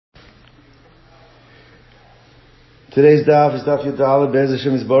Today's daf is daf Yudala Be'ez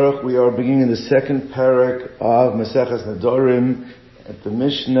Hashem Yisbarach. We are beginning the second parak of Maseches Nedarim at the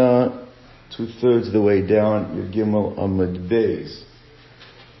Mishnah, 2/3 of the way down, Yud Gimel Amud Beis.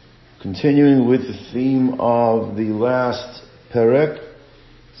 Continuing with the theme of the last parak,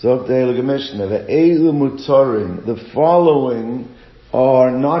 Zok De'elag Mishnah, Ve'elu Mutarin, the following are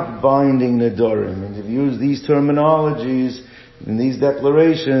not binding Nedarim. And if you use these terminologies in these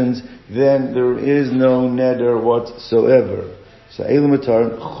declarations, then there is no neder whatsoever. So, Eilu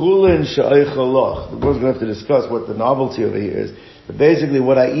Mutarin, Chulin Sha'eichalach. We're going to have to discuss what the novelty over here is. But basically,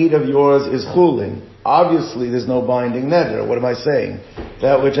 what I eat of yours is Chulin. Obviously, there's no binding neder. What am I saying?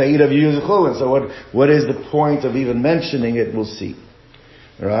 That which I eat of you is Chulin. So what is the point of even mentioning it? We'll see.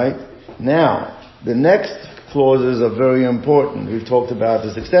 Alright? Now, the next clauses are very important. We've talked about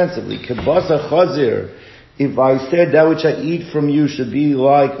this extensively. Kibasa Chazir. If I said that which I eat from you should be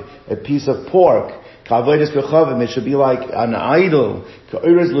like a piece of pork, it should be like an idol,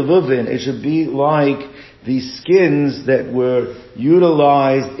 it should be like the skins that were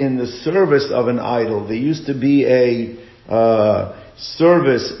utilized in the service of an idol. There used to be a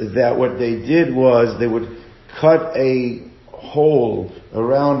service that what they did was they would cut a hole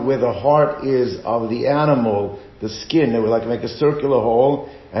around where the heart is of the animal, the skin. They would like make a circular hole,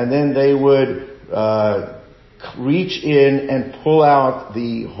 and then they would reach in and pull out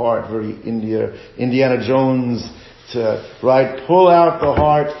the heart, very Indiana Jones, pull out the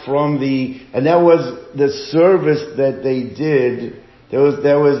heart from and that was the service that they did.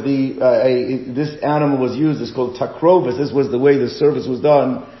 This animal was used, it's called takrovis. This was the way the service was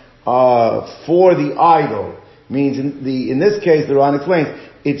done, for the idol. Means in this case, the Ran explains,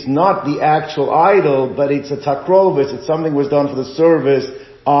 it's not the actual idol, but it's a takrovis. It's something was done for the service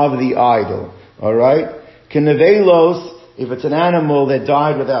of the idol. Alright? Kenevelos, if it's an animal that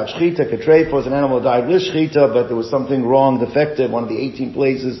died without shchita, ketrefos, an animal that died with shchita, but there was something wrong, defective, one of the 18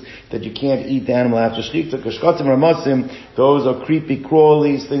 places that you can't eat the animal after shchita. Kashkatim ramasim, those are creepy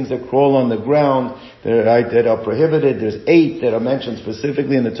crawlies, things that crawl on the ground, that are prohibited. There's 8 that are mentioned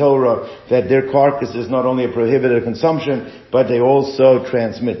specifically in the Torah, that their carcass is not only a prohibited consumption, but they also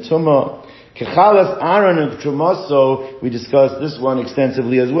transmit tumah. Kechalas Aaron and Trumaso, we discussed this one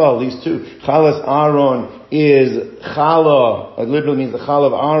extensively as well, these two. Chalas Aaron is chala, it literally means the chala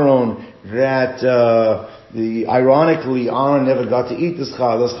of Aaron, that, ironically, Aaron never got to eat this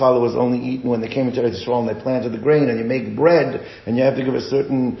chala. This chala was only eaten when they came into Eretz Yisrael and they planted the grain, and you make bread, and you have to give a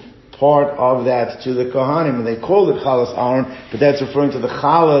certain part of that to the Kohanim, and they called it Chalas Aaron, but that's referring to the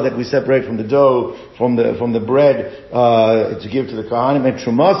challah that we separate from the dough, from the bread, to give to the Kohanim. And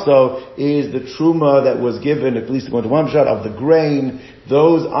Trumaso is the Truma that was given, at least according to one shot, of the grain.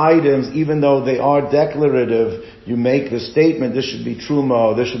 Those items, even though they are declarative, you make the statement, this should be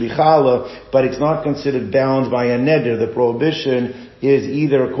Truma, this should be challah, but it's not considered bound by a neder. The prohibition is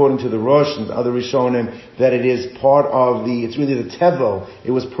either according to the Rosh and other Rishonim that it is part of it's really the tevel.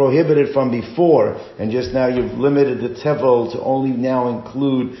 It was prohibited from before, and just now you've limited the tevel to only now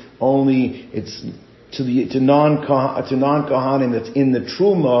include it's to non-Kohanim that's in the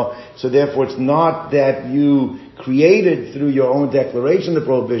Truma, so therefore it's not that you created through your own declaration the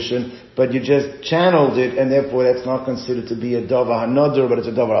prohibition, but you just channeled it, and therefore that's not considered to be a davar hanodr, but it's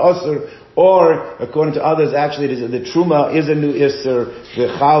a davar asur. Or, according to others, actually the truma is a new isser, the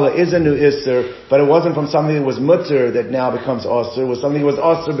challah is a new isser, but it wasn't from something that was mutter that now becomes asur. It was something that was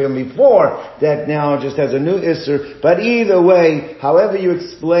asur before that now just has a new isser. But either way, however you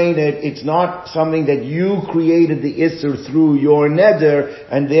explain it, it's not something that you created the isser through your neder,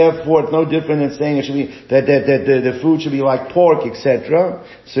 and therefore it's no different than saying it should be that the food should be like pork, etc.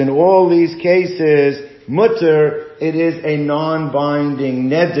 So in all these cases, mutter, it is a non-binding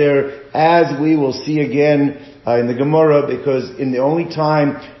neder, as we will see again in the Gemara, because in the only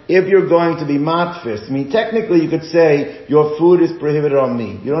time, if you're going to be matfis, technically you could say, your food is prohibited on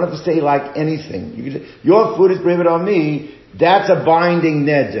me. You don't have to say like anything. You could say, your food is prohibited on me, that's a binding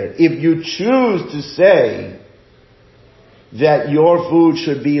neder. If you choose to say that your food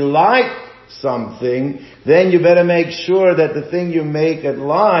should be like something, then you better make sure that the thing you make it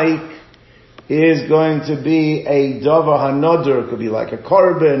like is going to be a davar hanodr. Could be like a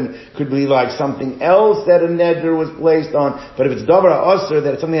korban, could be like something else that a neder was placed on. But if it's davar asur,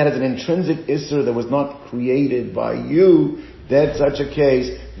 that it's something that has an intrinsic isser that was not created by you, that's such a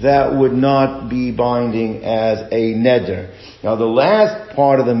case that would not be binding as a neder. Now the last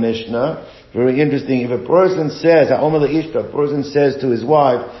part of the Mishnah, very interesting. If a person says, a person says to his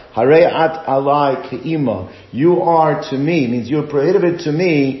wife, Harei at alai ke'ima, you are to me, means you're prohibited to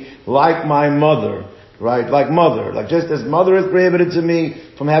me like my mother. right? Like mother. Like just as mother is prohibited to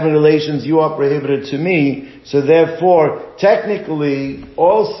me from having relations, you are prohibited to me. So therefore, technically,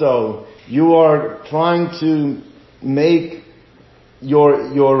 also, you are trying to make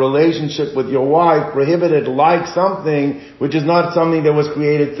your relationship with your wife prohibited like something which is not something that was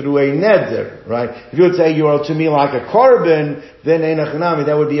created through a neder, right? If you would say you are to me like a korban, then einachanami,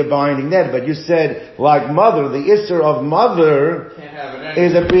 that would be a binding neder. But you said like mother, the isser of mother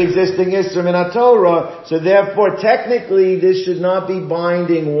is a pre-existing isser in a Torah, so therefore technically this should not be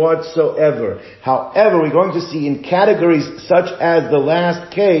binding whatsoever. However, we're going to see in categories such as the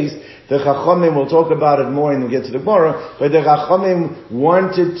last case, the Chachamim, we'll talk about it more and we'll get to the Gemara, but the Chachamim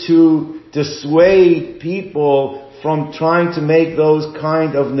wanted to dissuade people from trying to make those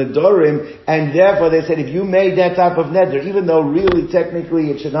kind of nedarim, and therefore they said if you made that type of neder, even though really technically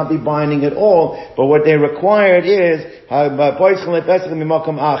it should not be binding at all, but what they required is, they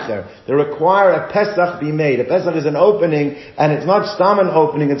require a Pesach be made. A Pesach is an opening, and it's not stam an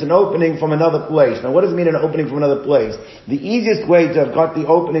opening, it's an opening from another place. Now what does it mean an opening from another place? The easiest way to have got the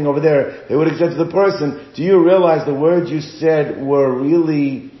opening over there, they would have said to the person, do you realize the words you said were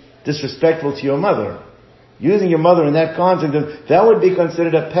really disrespectful to your mother? Using your mother in that context, that would be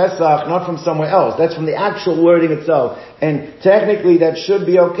considered a Pesach, not from somewhere else. That's from the actual wording itself. And technically that should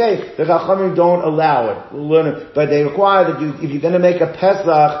be okay. The Chachamim don't allow it. We'll learn it. But they require that if you're going to make a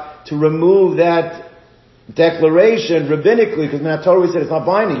Pesach, to remove that declaration rabbinically, because in Torah we said it's not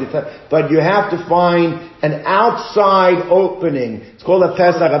binding, but you have to find an outside opening. It's called a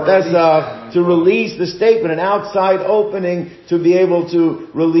Pesach, to release the statement, an outside opening to be able to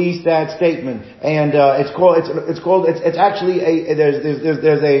release that statement. And it's actually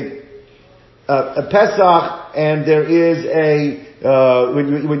there's a Pesach, and there is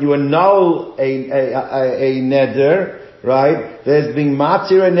when you annul a neder, right? There's being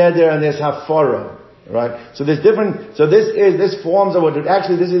matir a neder and there's hafara. Right? So there's different, this forms of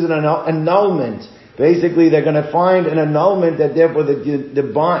this is an annulment. Basically, they're going to find an annulment that therefore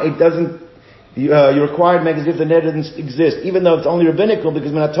it doesn't, you're required to make as if the neder doesn't exist, even though it's only rabbinical,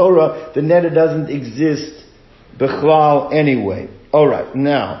 because in the Torah, the neder doesn't exist bichlal anyway. Alright,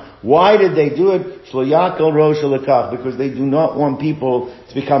 now, why did they do it? Because they do not want people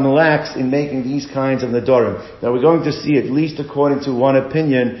to become lax in making these kinds of nedarim. Now we're going to see, at least according to one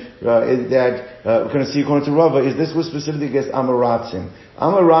opinion, we're going to see according to Rabbi, is this was specifically against Amaratzim.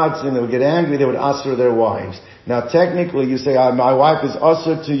 Amaratzim, they would get angry, they would usher their wives. Now technically you say, my wife is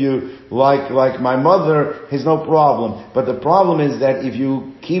usher to you like my mother, is no problem. But the problem is that if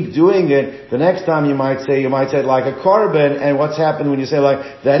you keep doing it, the next time you might say like a korban, and what's happened when you say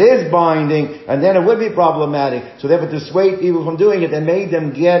like, that is binding, and then it would be problematic. So therefore to dissuade people from doing it, they made them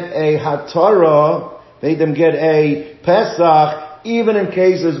get a hatara, made them get a Pesach, even in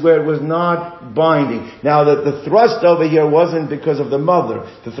cases where it was not binding. Now the thrust over here wasn't because of the mother.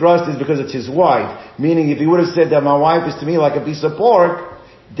 The thrust is because it's his wife. Meaning if he would have said that my wife is to me like a piece of pork,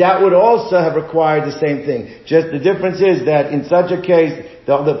 that would also have required the same thing. Just the difference is that in such a case,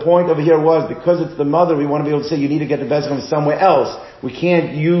 the point over here was, because it's the mother, we want to be able to say you need to get the best from somewhere else. We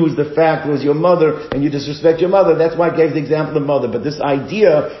can't use the fact it was your mother and you disrespect your mother. That's why I gave the example of the mother. But this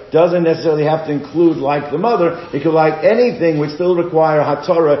idea doesn't necessarily have to include like the mother. It could like anything would still require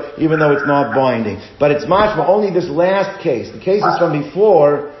hatara, even though it's not binding. But it's mashma, only this last case. The cases from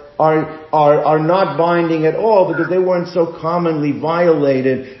before are not binding at all because they weren't so commonly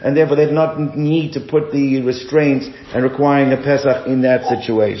violated, and therefore they did not need to put the restraints and requiring a Pesach in that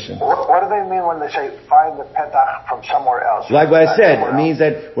situation. What do they mean when they say find the Pesach from somewhere else? Like what I said, it means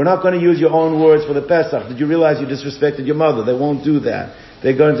that we're not going to use your own words for the Pesach. Did you realize you disrespected your mother? They won't do that.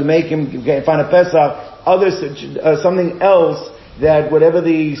 They're going to make him find a Pesach, something else, that whatever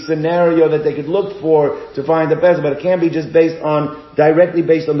the scenario that they could look for to find the Pesach, but it can't be just directly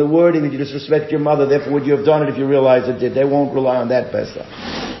based on the wording that you disrespect your mother, therefore would you have done it if you realized it did. They won't rely on that Pesach.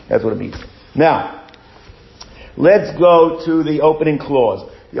 That's what it means. Now, let's go to the opening clause.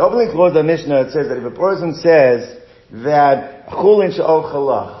 The opening clause of the Mishnah, it says that if a person says that chulin she'ol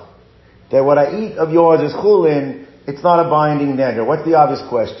chalach, that what I eat of yours is chulin, it's not a binding neder. What's the obvious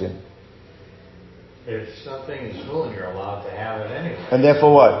question? If something is chulin, you're allowed to have it anyway. And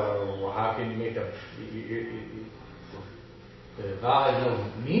therefore what? How can you make the vow has no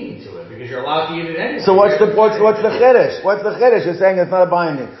meaning to it because you're allowed to eat it anyway. So what's the chiddush? What's the chiddush? You're saying it's not a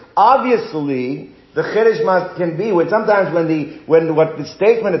binding. Obviously, the chiddush can be when what the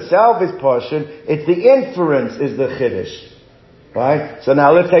statement itself is portion, it's the inference is the chiddush. Right? So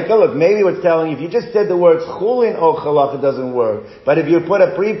now let's take a look. Maybe what's telling you, if you just said the words chulin o chalach, it doesn't work. But if you put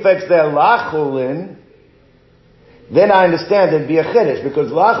a prefix there, la chulin, then I understand it'd be a chiddush, because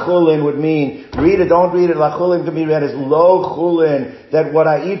la chulin would mean, read it, don't read it, la chulin can be read as lo chulin, that what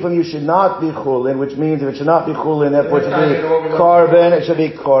I eat from you should not be chulin, which means if it should not be chulin, therefore it should be carbon, it should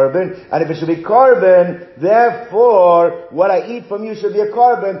be carbon, and if it should be carbon, therefore what I eat from you should be a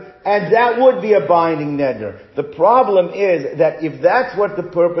carbon, and that would be a binding neder. The problem is that if that's what the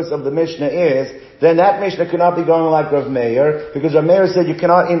purpose of the Mishnah is, then that Mishnah cannot be going like Rav Meir, because Rav Meir said you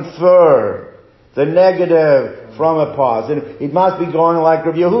cannot infer the negative from a positive. It must be going like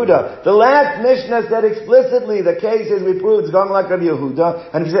Rabbi Yehuda. The last Mishnah said explicitly, the case is we prove it's going like Rabbi Yehuda,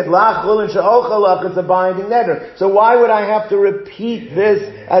 and he said, La chulin she'ochalach, it's a binding neder. So why would I have to repeat this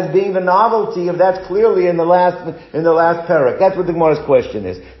as being the novelty if that's clearly in the last parak? That's what the Gemara's question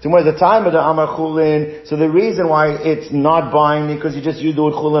is. So where's the time of the Amar chulin? So the reason why it's not binding, because you do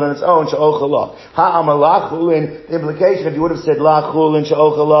it chulin on its own, she'ochalach. Ha-amar la chulin, the implication, if you would have said la chulin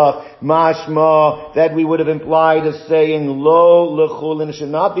she'ochalach, mashma, that we would have implied as saying lo lechulin, should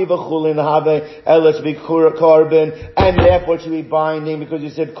not be v'chulin have elas be carbon, and therefore it should be binding because you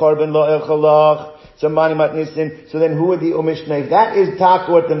said carbon lo echalach. So then who would the Mishnah, if that is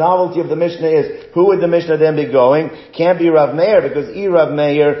what the novelty of the Mishnah is, who would the Mishnah then be going? Can't be Rav Meir, because Rav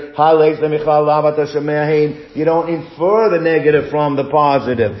Meir, you don't infer the negative from the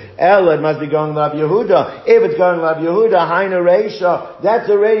positive. Ella, it must be going Rav Yehuda. If it's going Rav Yehuda, Haina Reisha, that's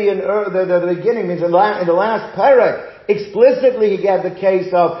already in the beginning, means in the last parak. Explicitly he got the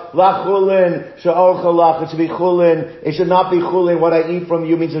case of la chulin she'ochalach, it should be chulin, it should not be chulin, what I eat from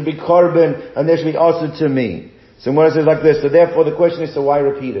you means it should be carbon, and there should be also to me. So when it says like this, so therefore the question is, so why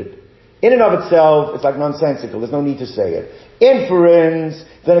repeat it? In and of itself, it's like nonsensical, there's no need to say it. Inference,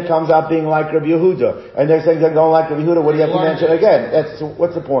 then it comes out being like Rabbi Yehuda, and they're saying they're going like Rabbi Yehuda, what do you have to mention again? So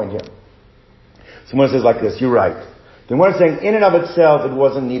what's the point here? So when it says like this, you're right. Then when it's saying in and of itself, it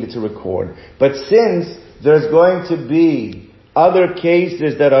wasn't needed to record. But since there's going to be other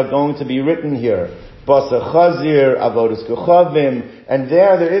cases that are going to be written here, Basa Chazir, Avodas Kochavim, and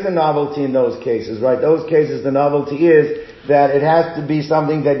there is a novelty in those cases, right? Those cases, the novelty is that it has to be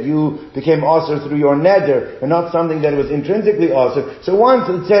something that you became asur through your neder, and not something that was intrinsically asur. So once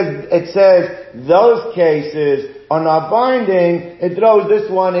it says those cases are not binding, it throws this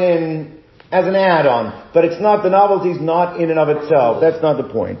one in as an add-on, but it's not, the novelty is not in and of itself. That's not the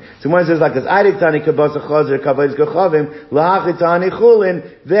point. So when it says like this,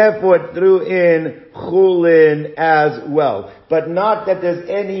 therefore it threw in chulin as well. But not that there's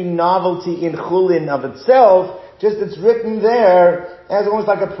any novelty in chulin of itself, just it's written there as almost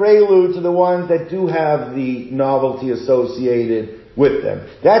like a prelude to the ones that do have the novelty associated with them.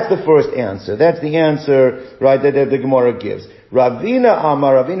 That's the first answer. That's the answer, right, that the Gemara gives.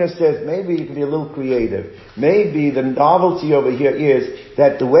 Ravina says, maybe you can be a little creative. Maybe the novelty over here is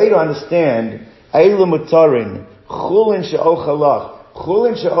that the way to understand Eilu Mutarin, Chulin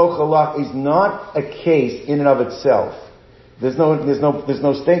She'ochalach is not a case in and of itself. There's no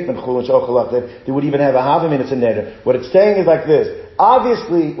statement Chulin She'ochalach that they would even have a havim in its a neder. What it's saying is like this.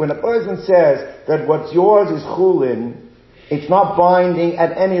 Obviously, when a person says that what's yours is Chulin, it's not binding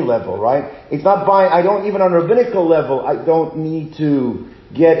at any level, right? It's not binding, I don't, even on a rabbinical level, I don't need to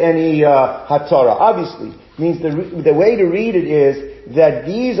get any hatara. Obviously, means the way to read it is that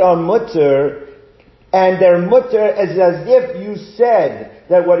these are mutter, and they're mutter as if you said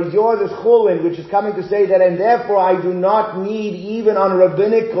that what is yours is chulin, which is coming to say that, and therefore I do not need, even on a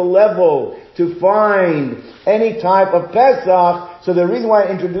rabbinical level, to find any type of Pesach. So the reason why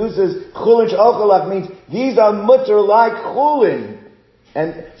it introduces chulin she'ochalach means these are mutter like chulin.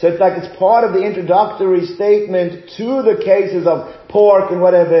 And so it's part of the introductory statement to the cases of pork and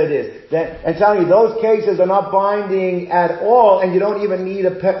whatever it is. And telling you those cases are not binding at all, and you don't even need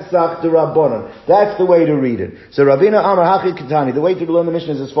a Pesach to Rabbanon. That's the way to read it. So Rabina Amar Hachid Ketani, the way to learn the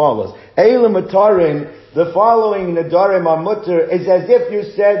Mishnah is as follows. Eilu Mutarin, the following Nedarim are mutter, is as if you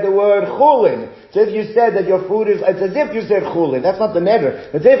said the word chulin. So if you said that your food is, it's as if you said chulin. That's not the neder.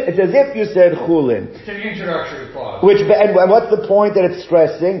 It's as if you said chulin. It's an introductory clause. And what's the point that it's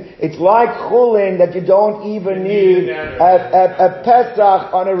stressing? It's like chulin that you don't even need a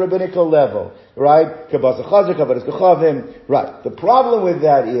Pesach on a rabbinical level. Right? Right. The problem with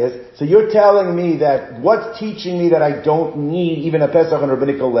that is, so you're telling me that what's teaching me that I don't need even a Pesach on a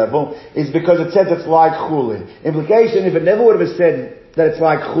rabbinical level is because it says it's like chulin. Implication, if it never would have said that it's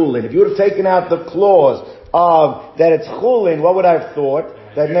like chulin, if you would have taken out the clause of that it's chulin, what would I have thought?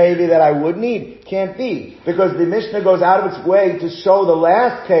 That maybe that I would need. Can't be. Because the Mishnah goes out of its way to show the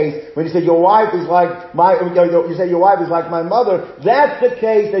last case, when you say your wife is like you say your wife is like my mother, that's the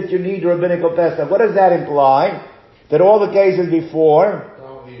case that you need rabbinical Pesach. What does that imply? That all the cases before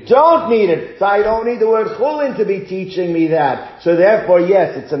Don't need it. So I don't need the word chulin to be teaching me that. So therefore,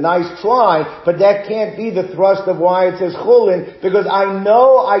 yes, it's a nice try, but that can't be the thrust of why it says chulin, because I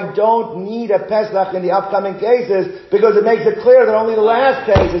know I don't need a Pesach in the upcoming cases, because it makes it clear that only the last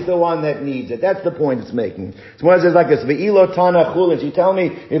case is the one that needs it. That's the point it's making. So when it says like this, Ve'ilo tana chulin, so you tell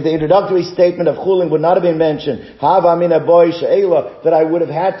me if the introductory statement of chulin would not have been mentioned, hava min boy she'ela, that I would have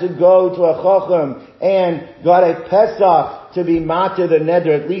had to go to a chacham and got a Pesach to be matir the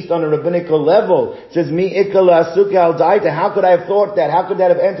neder, at least on a rabbinical level. It says, mi ikala asuka al daita. How could I have thought that? How could that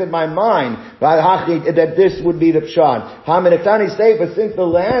have entered my mind? That this would be the pshat. Ha'menetani sefer, since the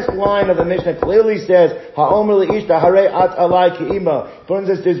last line of the Mishnah clearly says, ha'omer le'ishta harei at alai ki'ima. For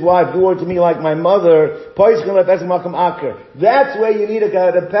instance, his wife, you are to me like my mother. Poischem le'pesach makam aker. That's where you need a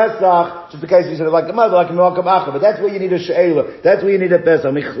Pesach, just in case you said like a mother, like a makam aker. But that's where you need a she'ela. That's where you need a Pesach.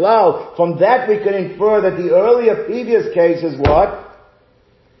 Michlal. From that we can infer that the earlier previous case is what?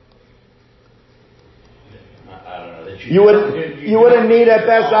 I don't know. You wouldn't need a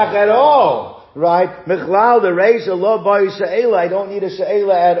Pesach at all, right? Michlal, the Reisha, lo b'ay she'ela, I don't need a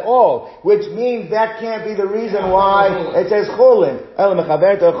she'ela at all, which means that can't be the reason why it says chulin. El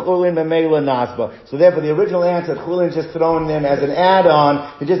mechaverta chulin memela nasba. So therefore, the original answer, chulin is just thrown in as an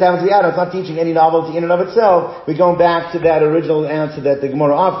add-on. It just happens to be add-on. It's not teaching any novelty in and of itself. We're going back to that original answer that the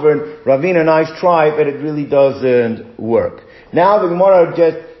Gemara offered. Ravina, nice try, but it really doesn't work. Now the Gemara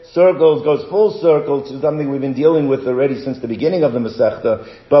just goes full circle to something we've been dealing with already since the beginning of the Masechta,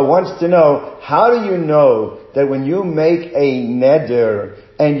 but wants to know, how do you know that when you make a neder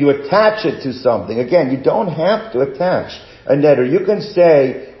and you attach it to something, again, you don't have to attach a neder. You can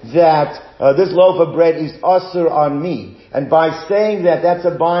say that this loaf of bread is asur on me. And by saying that, that's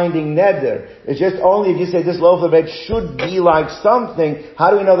a binding neder. It's just only if you say this loaf of bread should be like something, how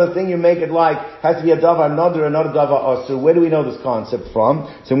do we know the thing you make it like has to be a davar neder, another davar asur? Where do we know this concept from?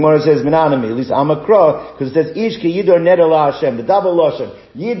 So when it says minanami, at least amakra, because it says ish ki yidor neder la Hashem, the double lashon,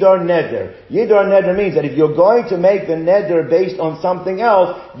 yidor neder. Yidor neder means that if you're going to make the neder based on something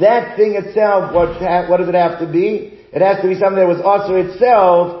else, that thing itself, what does it have to be? It has to be something that was asur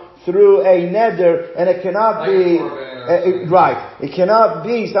itself through a neder, and it cannot be right. It cannot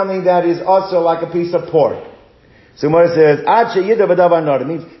be something that is also like a piece of pork. So when it says, it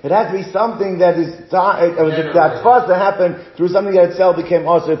means it has to be something that is, that first that happened through something that itself became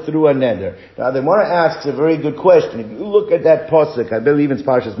also through a neder. Now the Gemara asks a very good question. If you look at that pasuk, I believe it's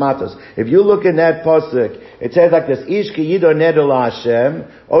Parshas Matos, if you look in that pasuk, it says like this, Ish ki yidor neder la Hashem,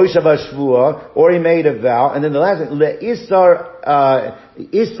 or Shavashvua, or he made a vow, and then the last thing, le'isar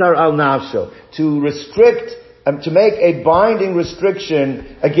al nafsho, to restrict, to make a binding restriction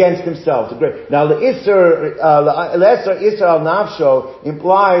against himself. Now, the Isser al Nafsho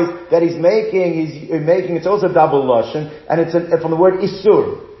implies that he's making, it's also double lashon, and it's from the word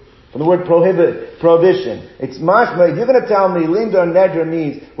Isur, from the word prohibition. It's mashma, if you're going to tell me Lindor Neder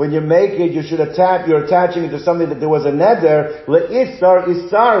means when you make it, you're attaching it to something that there was a Neder,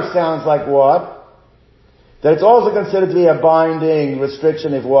 Isar sounds like what? That it's also considered to be a binding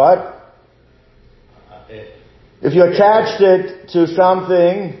restriction if what? If you attached it to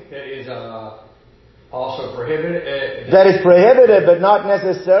something that is also prohibited, that is prohibited, but not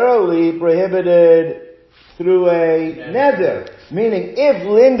necessarily prohibited through a neder. Meaning, if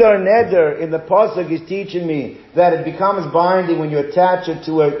Lindor Neder in the pasuk is teaching me that it becomes binding when you attach it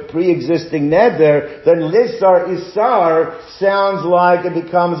to a pre-existing neder, then Lissar Isar sounds like it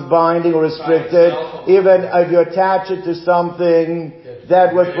becomes binding or restricted, even if you attach it to something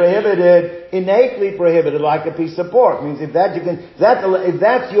that was prohibited, innately prohibited, like a piece of pork. Means if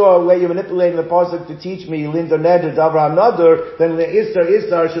that's your way you're manipulating the pasuk to teach me Lindor Neder Davra Nadur, then the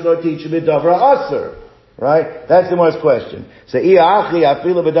Isar should not teach me Davra Asur. Right? That's the most question. So, then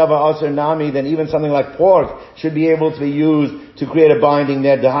even something like pork should be able to be used to create a binding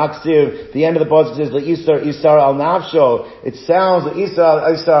net. The Haksiv, the end of the pasuk says, Isar al nafsho. It sounds, Isar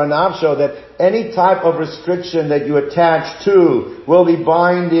al nafsho, that any type of restriction that you attach to will be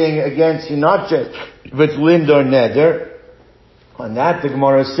binding against you, not just if it's Lindor Neder. On that, the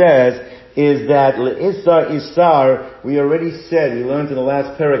Gemara says, is that Isar, we already said, we learned in the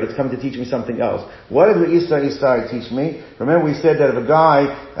last parak, it's coming to teach me something else. What did Isar teach me? Remember we said that if a guy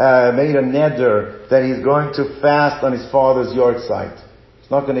made a neder that he's going to fast on his father's yard site,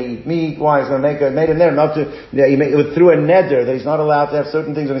 he's not going to eat meat, why? He's going to made a neder, not to, through a neder that he's not allowed to have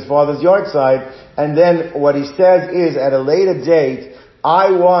certain things on his father's yard site, and then what he says is, at a later date,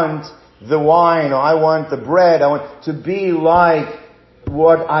 I want the wine, or I want the bread, I want to be like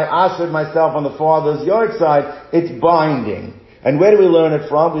what I asked myself on the father's yard side, it's binding. And where do we learn it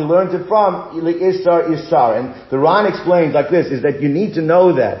from? We learned it from Isar. And the Ran explains like this, is that you need to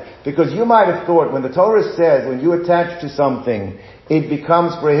know that. Because you might have thought, when the Torah says, when you attach to something, it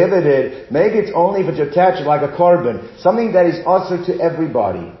becomes prohibited, maybe it's only if you attach it like a carbon. Something that is usher to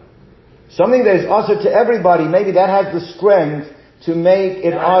everybody. Something that is usher to everybody, maybe that has the strength to make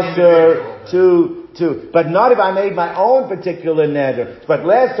it usher to, but not if I made my own particular neder. But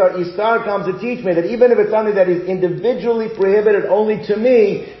Lesser Istar comes to teach me that even if it's something that is individually prohibited only to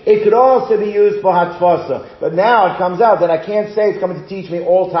me, it could also be used for Hatfasa. But now it comes out that I can't say it's coming to teach me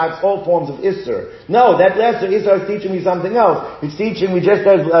all forms of Isser. No, that Lesser Istar is teaching me something else. It's teaching me just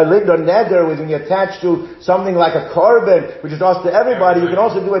as Lind or Neder, when you attach to something like a carbon, which is also to everybody, you can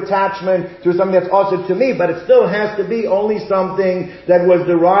also do attachment to something that's also to me, but it still has to be only something that was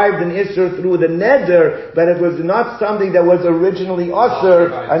derived in Isser through the Neder, but it was not something that was originally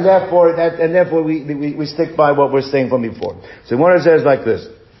Asr, and therefore we stick by what we're saying from before. So one says like this.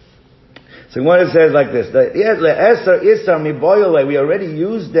 We already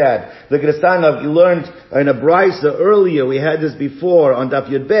used that. The Gestanav, you learned in a Brisa earlier, we had this before on Daf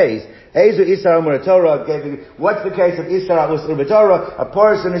Yud Beis. What's the case of Isar Torah? A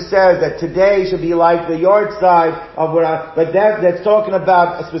person who says that today should be like the yard side of but that's talking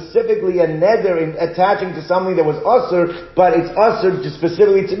about specifically a neder in attaching to something that was usher, but it's usher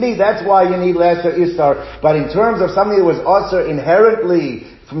specifically to me. That's why you need lesser Isar. But in terms of something that was usher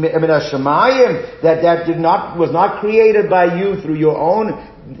inherently, Shemayim, that was not created by you through your own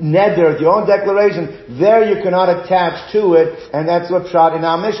neder, your own declaration, there you cannot attach to it, and that's what shot in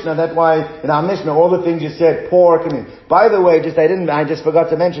our Mishnah. That's why in our Mishnah, all the things you said, pork, by the way, I just forgot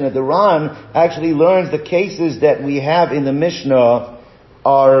to mention that the Ran actually learns the cases that we have in the Mishnah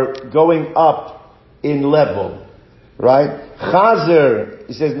are going up in level. Right? Chazer,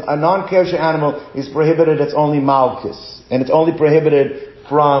 he says, a non-kosher animal is prohibited, it's only malchus, and it's only prohibited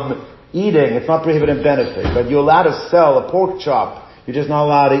from eating, it's not prohibited benefit, but you're allowed to sell a pork chop, you're just not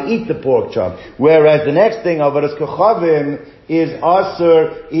allowed to eat the pork chop. Whereas the next thing of it is kachavim, is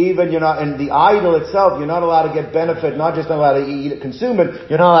asur, even, and the idol itself, you're not allowed to get benefit, not just not allowed to eat it, consume it,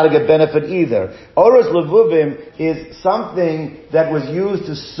 you're not allowed to get benefit either. Oros levuvim is something that was used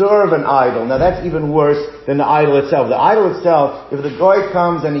to serve an idol. Now that's even worse than the idol itself. The idol itself, if the goy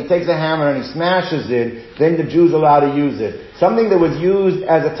comes and he takes a hammer and he smashes it, then the Jews are allowed to use it. Something that was used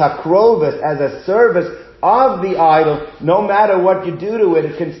as a takrovis, as a service of the idol, no matter what you do to it,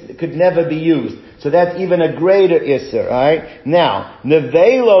 it could never be used. So that's even a greater isser, alright? Now,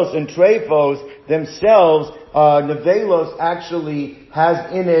 nevelos and trephos themselves, nevelos actually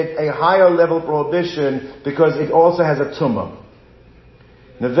has in it a higher level prohibition because it also has a tumah.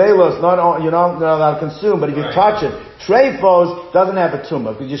 Nevelos, you're not allowed to consume, but if you touch it, trephos doesn't have a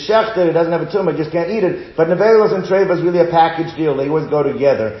tumah. Because you shecht it doesn't have a tumah, you just can't eat it. But nevelos and trephos is really a package deal. They always go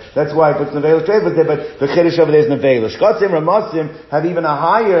together. That's why it puts nevelos trephos there, but the chiddush over there is nevelos. Shkotzim, ramosim have even a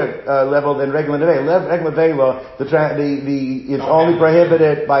higher level than regular nevelos. Regular nevelo, it's only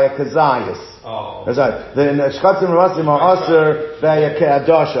prohibited by a kazayas. Oh. That's right. The shkotzim ramosim are aser by a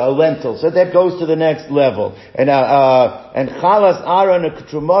ke'adasha, a lentil. So that goes to the next level. And chalas aron and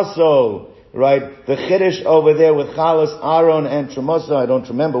trumoso, right? The chiddush over there with chalas aron and trumoso, I don't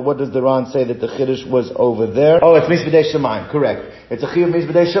remember. What does the Ran say that the chiddush was over there? Oh, it's misbedei shemayim, correct. It's a chiyuv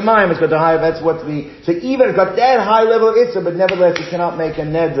misbedei shemayim. It's got the high. That's what so even it's got that high level of itza, but nevertheless you cannot make a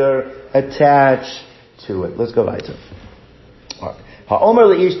neder attached to it. Let's go weiter. Ha'omer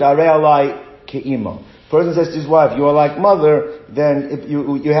le'ish ta'arei alai ke'imo. Person says to his wife, "You are like mother." Then if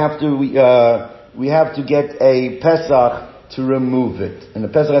you have to, we have to get a Pesach to remove it. And the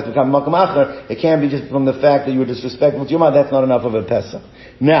Pesach has to become Makam Acher. It can't be just from the fact that you were disrespectful to your mother. That's not enough of a Pesach.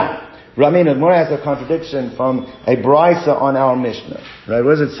 Now, Ramina, Mora has a contradiction from a Brisa on our Mishnah. Right?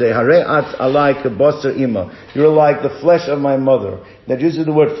 What does it say? Hare'at alai kebasar ima. You're like the flesh of my mother. That uses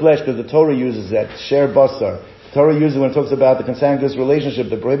the word flesh because the Torah uses that. Sher basar. Torah uses when it talks about the consanguineous relationship,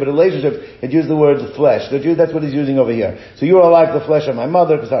 the prohibited relationship, it uses the word flesh. That's what he's using over here. So you are like the flesh of my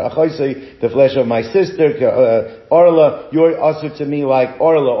mother, the flesh of my sister, Orla, you're also to me like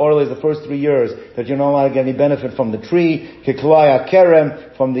Orla. Orla is the first 3 years that you're not allowed to get any benefit from the tree. Kiklaya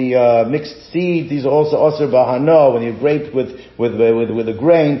kerem, from the mixed seed. These are also asur bahano, when you grape with the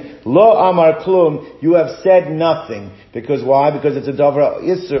grain. Lo amar klum, you have said nothing. Because why? Because it's a davar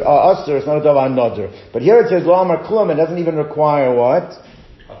asur, it's not a davar nodr. But here it says lo amar klum, it doesn't even require what?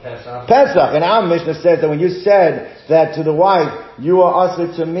 Pesach. And our Mishnah says that when you said that to the wife, you are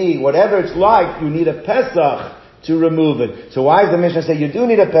asur to me, whatever it's like, you need a Pesach to remove it. So why does the Mishnah say you do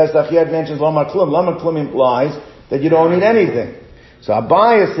need a Pesach? Here it mentions Lamar Klum. Lamar Klum implies that you don't need anything. So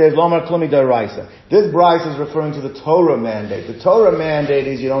Abaya says, Lomar Klumi Daraisa. This Bryce is referring to the Torah mandate. The Torah mandate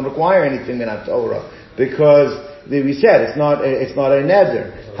is you don't require anything in a Torah, because we said it's not a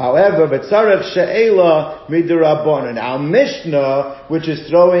neder. However, B'tzarech She'ela Midrabanan. Our Mishnah, which is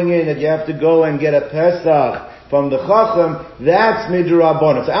throwing in that you have to go and get a Pesach from the Chacham, that's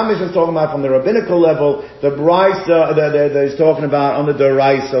Midrabanan. So our Mishnah is talking about from the rabbinical level, the Brisa that is talking about on the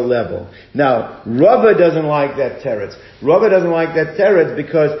Daraisa level. Now, Rabbi doesn't like that teretz. Rabbi doesn't like that teretz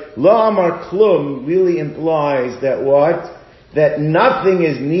because Lo Amar Klum really implies that what? That nothing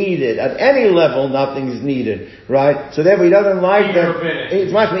is needed. At any level, nothing is needed. Right? So therefore he doesn't like even that. Rabbinic.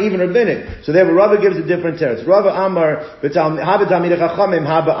 It's much more even rabbinic. So therefore Rabbi gives a different teretz. Rabbi Amar, this takana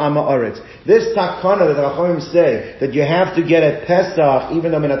that the Chachamim say, that you have to get a Pesach,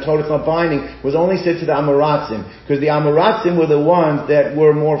 even though in a Torah it's not binding, was only said to the Amoratzim. Because the Amoratzim were the ones that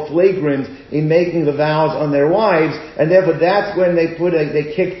were more flagrant in making the vows on their wives, and therefore that's when they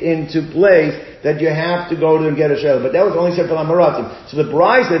kicked into place that you have to go to and get a shel. But that was only said for the Amoratzim. So the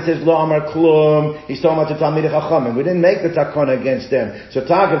Bryce that says, Lo Amar Klum, he's talking about the Talmidei Chachamim. We didn't make the takana against them. So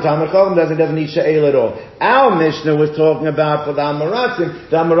Talmidei Chachamim doesn't need she'el at all. Our Mishnah was talking about for the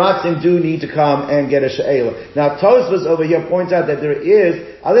Amoratzim. The Amoratzim do need to come and get a she'el. Now Tosfos over here points out that there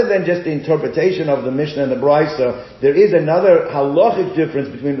is, other than just the interpretation of the Mishnah and the Bryce, there is another halachic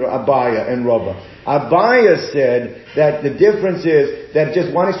difference between Abaya and Rava. Abaya said that the difference is that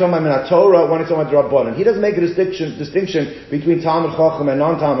just one is talking about Torah, one is talking about Rabbanan. He doesn't make a distinction between Talmud Chacham and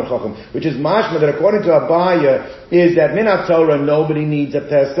non-Talmud Chacham, which is mashma that according to Abaya is that Minat Torah nobody needs a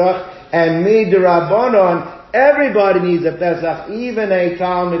Pesach, and Mid Rabbanan everybody needs a Pesach, even a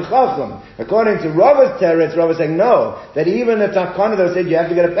Talmud Chacham. According to Rava's teretz, Rava is saying no, that even the takana that said you have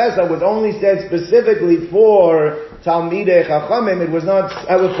to get a Pesach was only said specifically for Talmidei Chachamim. It was not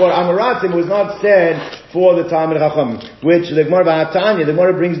for Amoratzim. It was not said for the Talmidei Chachamim, which the Gemara B'Hatanya, the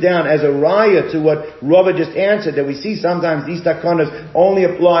Gemara brings down as a raya to what Rava just answered, that we see sometimes these takanas only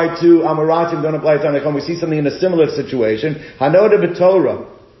apply to Amoratzim, don't apply to Talmidei Chachamim. We see something in a similar situation. Hanoda b'Torah.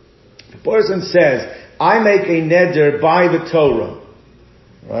 The person says, I make a neder by the Torah.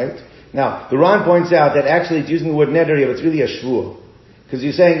 Right? Now, the Ran points out that actually it's using the word neder here, but it's really a shvur. Because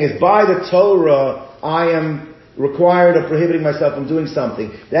you're saying is by the Torah, I am required of prohibiting myself from doing something.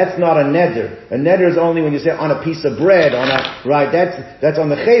 That's not a neder. A neder is only when you say on a piece of bread, right, that's on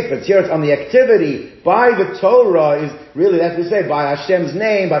the chayfetz. Here it's on the activity. By the Torah is really, that's what we say, by Hashem's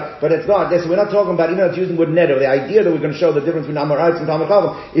name, but it's not. We're not talking about, even though it's using the word neder, the idea that we're going to show the difference between Amoratzim and Talmud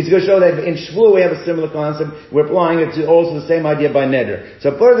Chacham is going to show that in Shvuah we have a similar concept. We're applying it to also the same idea by neder.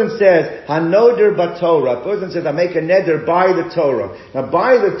 So a person says, Hanoder b'Torah. A person says, I make a neder by the Torah. Now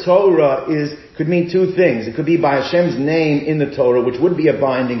by the Torah could mean two things. It could be by Hashem's name in the Torah, which would be a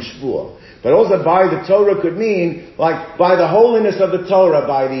binding Shvuah. But also by the Torah could mean, like, by the holiness of the Torah,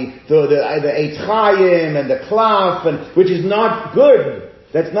 by the Eitz Chaim and the Klaf, which is not good.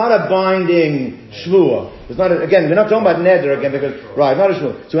 That's not a binding Shvuah. It's not again, we're not talking about neder again, because, right, not a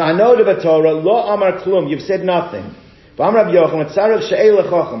Shvuah. So I know the Torah, Lo Amar Klum, you've said nothing.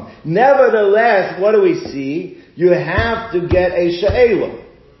 Nevertheless, what do we see? You have to get a she'ela.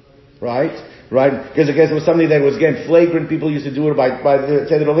 Right? Right? Because I guess it was something that was, again, flagrant. People used to do it by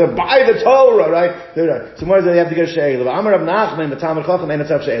the Torah, right? So more they have to get a she'ela. But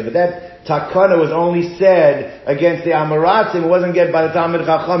that takana was only said against the Amoratzim. It wasn't get by the Talmid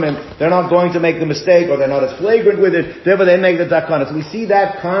Chachamim. They're not going to make the mistake, or they're not as flagrant with it. Therefore they make the takana. So we see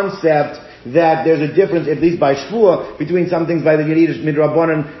that concept, that there's a difference, at least by Shvuah, between some things by the Yeridish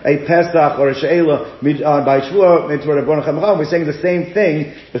Midrabanan, a Pesach or a She'ela, by Shvuah, Midrabanan Chamacham. We're saying the same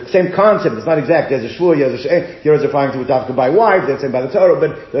thing, the same concept. It's not exact. There's a Shvuah, there's a She'ela. Here is referring to Utafka by wife, that's saying by the Torah,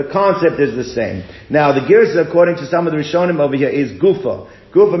 but the concept is the same. Now, the Girsa, according to some of the Rishonim over here, is Gufa.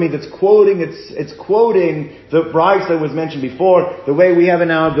 Gufa means it's quoting the Bryce that was mentioned before. The way we have in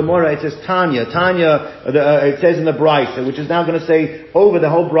our Gemara, it says Tanya. It says in the Bryce, which is now going to say over the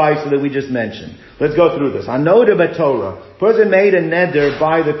whole Bryce that we just mentioned. Let's go through this. Hanoda b'Torah. Person made a neder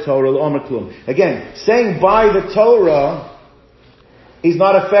by the Torah, l'omer klum. Again, saying by the Torah is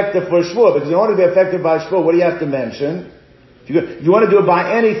not effective for Shvuah, because in order to be effective by Shvuah, what do you have to mention? If you want to do it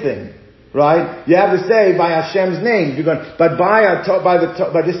by anything, right? You have to say by Hashem's name. But by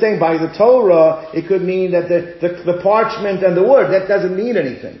just saying by the Torah, it could mean that the parchment and the word, that doesn't mean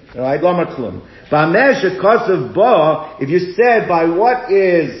anything. Right? Lama klum. If you said by what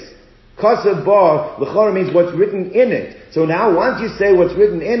is kasav ba, l'chora means what's written in it. So now once you say what's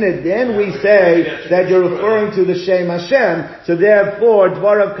written in it, then we say that you're referring to the Shem Hashem. So therefore,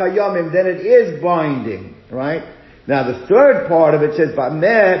 dvarav kayamim, then it is binding. Right? Now the third part of it says, by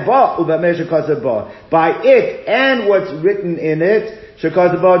it and what's written in it,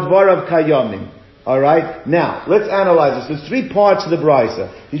 shekasaba dvarav kayamim. Alright? Now, let's analyze this. There's three parts of the brisa.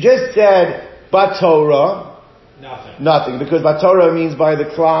 You just said, Batorah. Nothing. Because Batorah means by the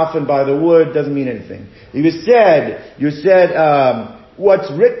cloth and by the wood, doesn't mean anything. You said, what's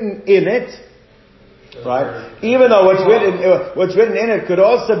written in it, right? Even though what's written in it could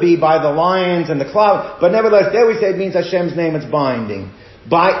also be by the lions and the cloud, but nevertheless, there we say it means Hashem's name, it's binding.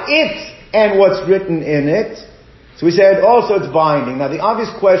 By it and what's written in it, so we said also it's binding. Now the obvious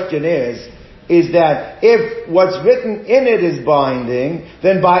question is that if what's written in it is binding,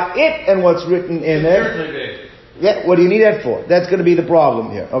 then by it and what's written in it, yeah, what do you need that for? That's going to be the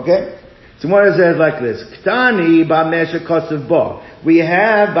problem here, okay? So what it says like this, Ktani ba'mesha kosev ba. We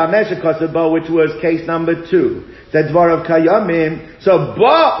have ba'mesha kosev ba, which was case number 2. That dvarav kayamim. So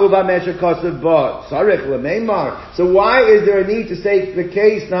ba u'ba'mesha kosev ba. Sarich l'meimar. So why is there a need to say the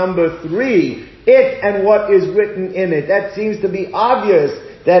case number 3? It and what is written in it. That seems to be obvious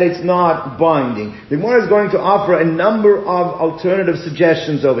that it's not binding. The Gemara is going to offer a number of alternative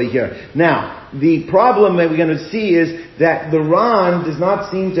suggestions over here. Now, the problem that we're going to see is that the Ran does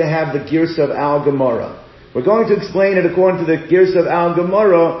not seem to have the Girsa of Al-Gemara. We're going to explain it according to the Girsa of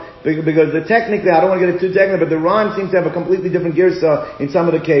Al-Gemara, because technically, I don't want to get it too technical, but the Ran seems to have a completely different Girsa in some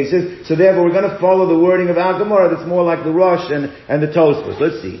of the cases. So therefore, we're going to follow the wording of Al-Gemara that's more like the Rosh and the Tosfos.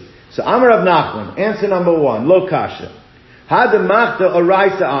 Let's see. So, Amar Rav Nachman, answer number 1, Lo Kasha. He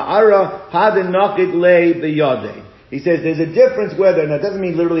says there's a difference whether, and that doesn't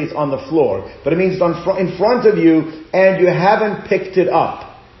mean literally it's on the floor, but it means it's in front of you and you haven't picked it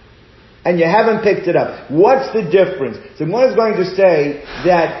up. What's the difference? So one is going to say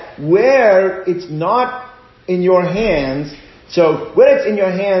that where it's not in your hands, so when it's in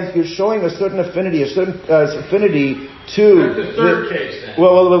your hands, you're showing a certain affinity to That's the third case then.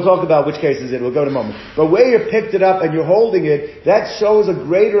 Well, we'll talk about which case is it. We'll go in a moment. But where you picked it up and you're holding it, that shows a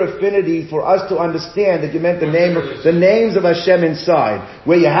greater affinity for us to understand that you meant the names of Hashem inside.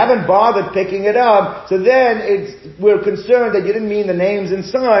 Where you haven't bothered picking it up, so then we're concerned that you didn't mean the names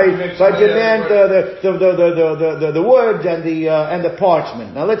inside, but you meant the wood and the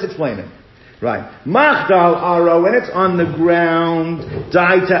parchment. Now let's explain it. Right. Machdal ara, when it's on the ground,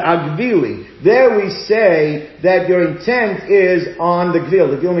 daita agvili. There we say that your intent is on the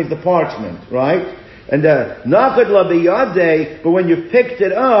gvil. The gvil means the parchment, right? And nachad la biyadeh, but when you picked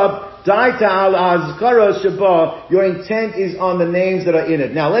it up, daita al azkara shaba, your intent is on the names that are in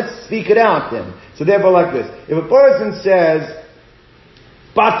it. Now let's speak it out then. So therefore like this. If a person says,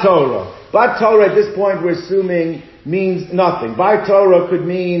 Batorah at this point we're assuming means nothing. Batorah could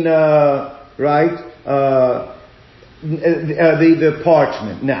mean, the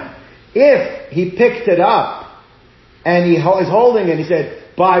parchment. Now, if he picked it up and he is holding it, he said,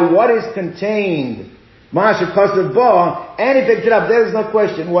 by what is contained, Masha Kosev Ba, and he picked it up, there's no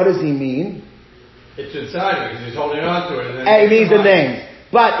question, what does he mean? It's inside because he's holding on to it. And it means the names.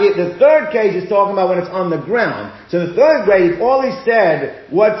 But the third case is talking about when it's on the ground. So the third case, all he said,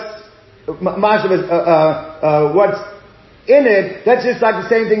 what's in it, that's just like the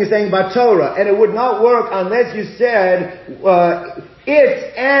same thing as saying about Torah. And it would not work unless you said,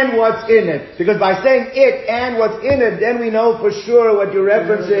 it and what's in it. Because by saying it and what's in it, then we know for sure what you're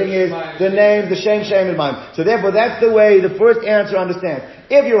referencing is the name, the Shem, and Mime. So therefore that's the way the first answer understands.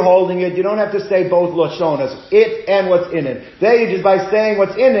 If you're holding it, you don't have to say both Lashonas, it and what's in it. There you just by saying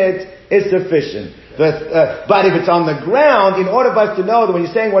what's in it is sufficient. But if it's on the ground, in order for us to know that when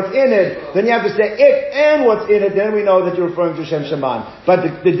you're saying what's in it, then you have to say it and what's in it, then we know that you're referring to Shem Shaman.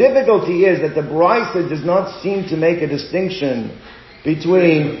 But the difficulty is that the Brisa does not seem to make a distinction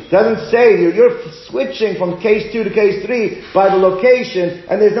between, doesn't say, you're switching from case 2 to case 3 by the location,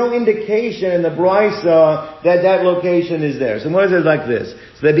 and there's no indication in the Brisa that location is there. So what is it like this?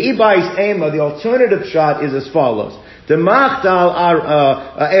 So the Ibais Ema, the alternative shot is as follows. The Machdal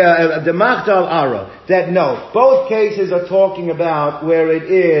Ara, that no, both cases are talking about where it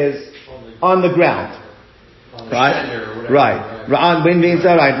is on the ground. Right. Not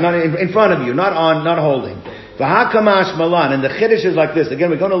in front of you, not holding. The Hakamash Malan, and the Chiddush is like this. Again,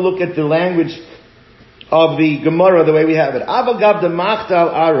 we're going to look at the language of the Gemara the way we have it. Avagav the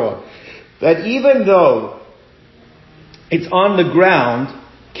Machdal Ara, that even though it's on the ground,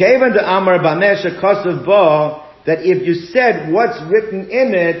 Kevan de Amar Banesha Kosev Ba, that if you said what's written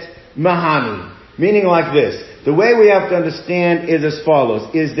in it, Mahani. Meaning like this. The way we have to understand is as follows,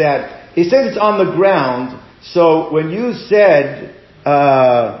 is that it says it's on the ground, so when you said,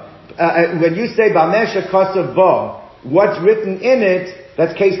 when you say Bamesha Kosev Ba, what's written in it,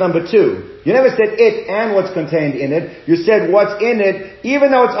 that's case number 2. You never said it and what's contained in it. You said what's in it,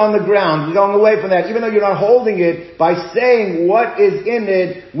 even though it's on the ground. You're going away from that. Even though you're not holding it, by saying what is in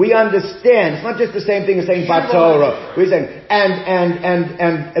it, we understand. It's not just the same thing as saying Batorah. We're saying,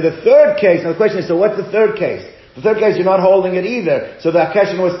 and the third case, now the question is, so what's the third case? The third case, you're not holding it either. So the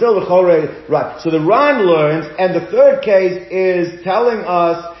Akeshin was still the Chorei, right. So the Ran learns, and the third case is telling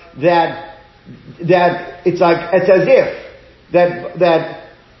us that it's as if, that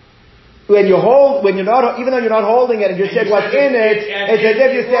when you're not, even though you're not holding it and you said what's in it, it's as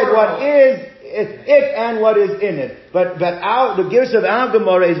if you said what is it and what is in it. But the Girs of our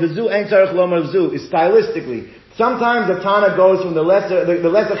Gemara is V'zu Ein Tzarech Lomar V'zu, is stylistically. Sometimes the Tana goes from the lesser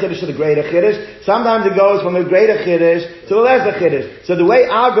Chiddush to the greater Chiddush. Sometimes it goes from the greater Chiddush to the lesser Chiddush. So the way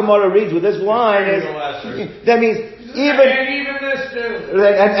our Gemara reads with this line is, that means even this too.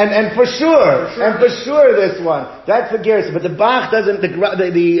 And for sure this one. That's the Gersa. But the Bach doesn't,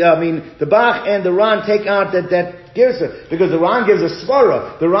 the Bach and the Ran take out that Gersa, because the Ran gives a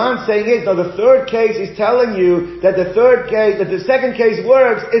svara. The Ran saying is, no, the third case is telling you that that the second case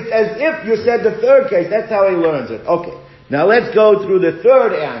works. It's as if you said the third case. That's how he learns it. Okay. Now let's go through the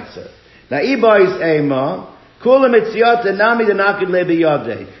third answer. Now, Iba is Ema. That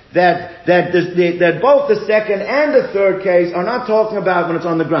both the second and the third case are not talking about when it's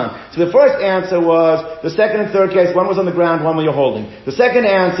on the ground. So the first answer was the second and third case, one was on the ground, one you're holding. The second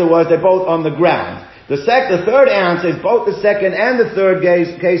answer was they're both on the ground. The third answer is both the second and the third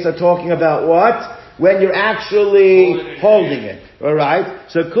case are talking about what? When you're actually holding it.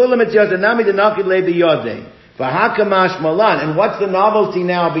 Alright? So kulam etziot nami denakid le biyodei. And what's the novelty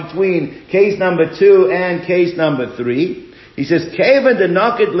now between case number 2 and case number 3? He says, Kevan de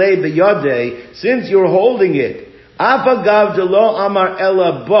naked le b'yodei, since you're holding it, afagav de lo amar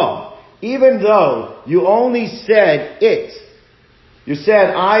ela ba, even though you only said it, you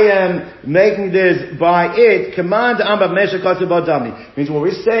said, I am making this by it, command amar meshakatu badami. Means what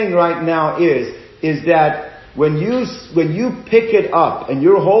we're saying right now is that when you pick it up and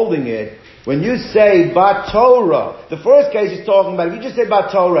you're holding it, when you say Batorah, the first case is talking about, if you just say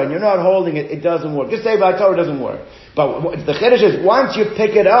Batorah and you're not holding it, it doesn't work. Just say Batorah, doesn't work. But the Chiddush is, once you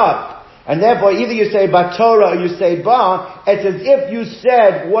pick it up, and therefore either you say Batorah or you say Ba, it's as if you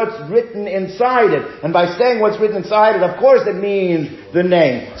said what's written inside it. And by saying what's written inside it, of course it means the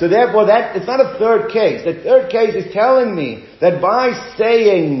name. So therefore it's not a third case. The third case is telling me that by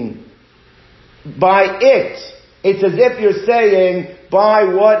saying, by it's as if you're saying, by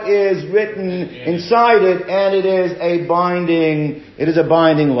what is written inside it, and it is a binding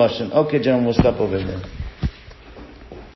lashon. Okay, gentlemen, we'll stop over there.